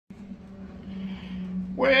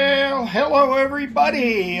Well, hello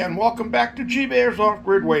everybody, and welcome back to G-Bears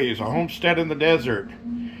Off-Grid Ways, a homestead in the desert.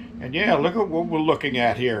 And yeah, look at what we're looking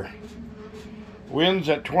at here. Winds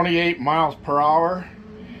at 28 miles per hour.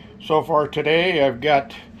 So far today, I've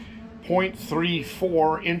got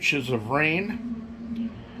 0.34 inches of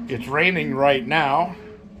rain. It's raining right now.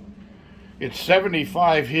 It's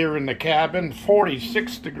 75 here in the cabin,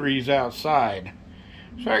 46 degrees outside.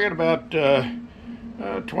 So I got about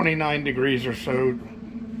 29 degrees or so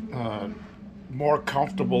more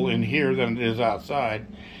comfortable in here than it is outside.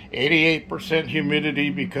 88% humidity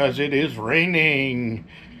because it is raining.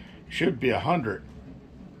 Should be 100.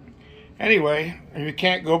 Anyway, you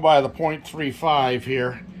can't go by the 0.35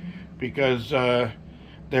 here because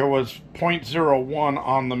there was 0.01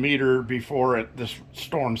 on the meter before this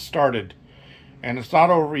storm started. And it's not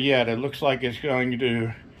over yet. It looks like it's going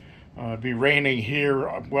to be raining here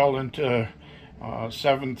well into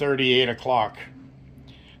 7:30, 8 o'clock.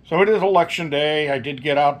 So it is election day. I did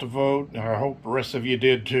get out to vote. I hope the rest of you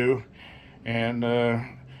did too. And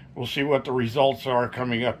we'll see what the results are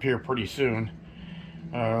coming up here pretty soon.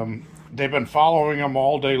 They've been following them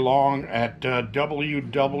all day long at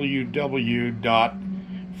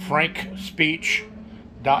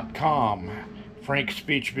www.frankspeech.com. Frank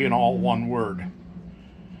Speech being all one word.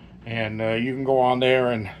 And you can go on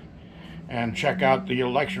there and check out the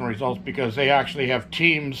election results because they actually have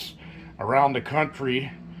teams around the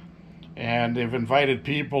country, and they've invited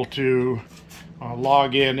people to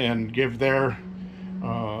log in and give their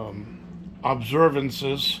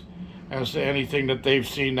observances as to anything that they've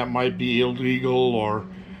seen that might be illegal or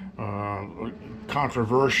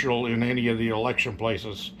controversial in any of the election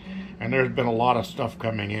places. And there's been a lot of stuff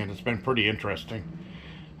coming in. It's been pretty interesting.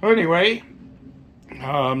 Anyway,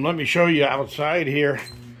 let me show you outside here.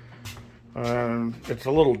 It's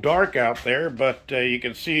a little dark out there, but you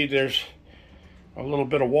can see there's a little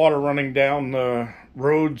bit of water running down the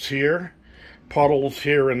roads here, puddles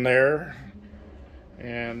here and there,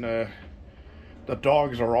 and the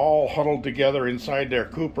dogs are all huddled together inside their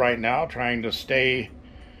coop right now, trying to stay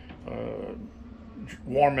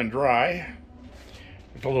warm and dry.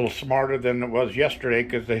 It's a little smarter than it was yesterday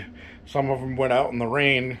because some of them went out in the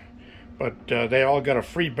rain, but they all got a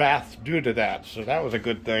free bath due to that, so that was a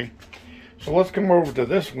good thing. So let's come over to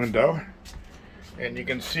this window, and you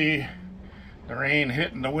can see the rain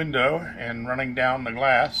hitting the window and running down the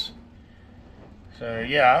glass. So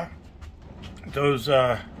yeah, those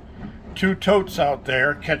two totes out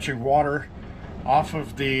there catching water off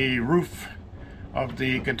of the roof of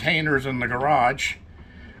the containers in the garage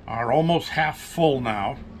are almost half full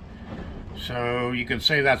now. So you can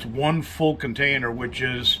say that's one full container, which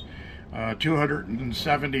is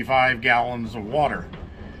 275 gallons of water.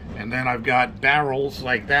 And then I've got barrels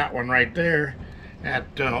like that one right there at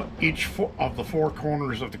each of the four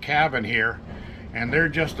corners of the cabin here, and they're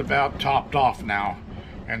just about topped off now,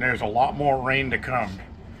 and there's a lot more rain to come.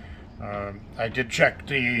 I did check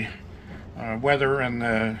the weather and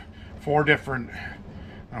the four different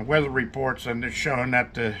weather reports, and it's showing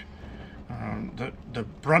that the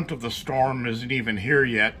brunt of the storm isn't even here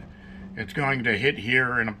yet. It's going to hit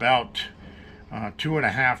here in about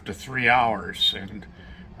 2.5 to 3 hours, and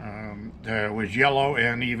there was yellow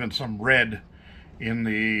and even some red in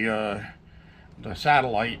the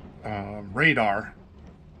satellite radar.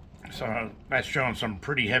 So that's showing some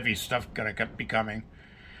pretty heavy stuff gonna be coming.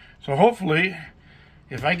 So hopefully,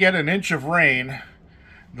 if I get an inch of rain,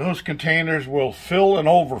 those containers will fill and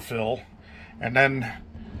overfill, and then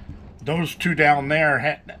those two down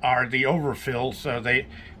there are the overfill. So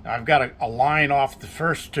I've got a line off the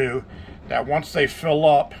first two that once they fill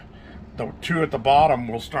up, the two at the bottom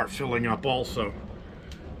will start filling up also.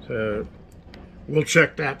 So we'll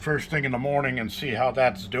check that first thing in the morning and see how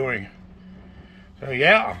that's doing. So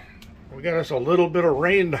yeah, we got us a little bit of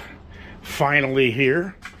rain finally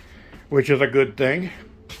here, which is a good thing.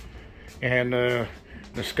 And the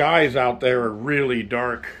skies out there are really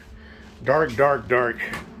dark. Dark.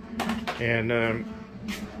 And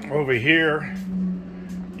over here,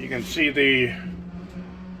 you can see the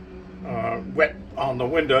wet on the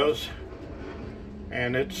windows.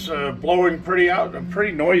 And it's blowing pretty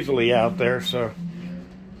noisily out there, so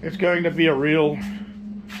it's going to be a real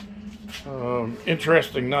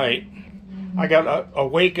interesting night. I got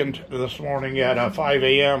awakened this morning at 5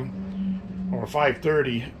 a.m. or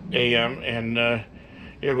 5:30 a.m. and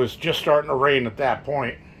it was just starting to rain at that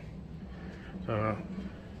point. So,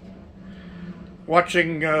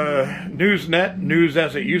 watching Newsnet, news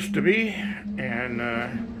as it used to be,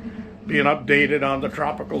 and being updated on the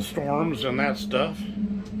tropical storms and that stuff.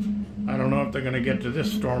 I don't know if they're going to get to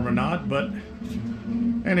this storm or not, but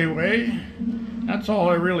anyway, that's all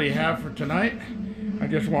I really have for tonight. I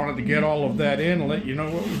just wanted to get all of that in and let you know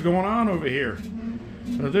what was going on over here.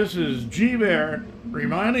 So this is G-Bear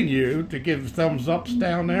reminding you to give thumbs ups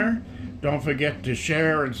down there. Don't forget to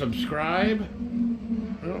share and subscribe.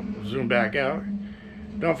 Oh, zoom back out.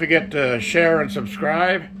 Don't forget to share and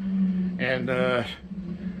subscribe. And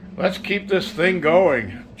let's keep this thing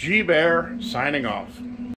going. G-Bear signing off.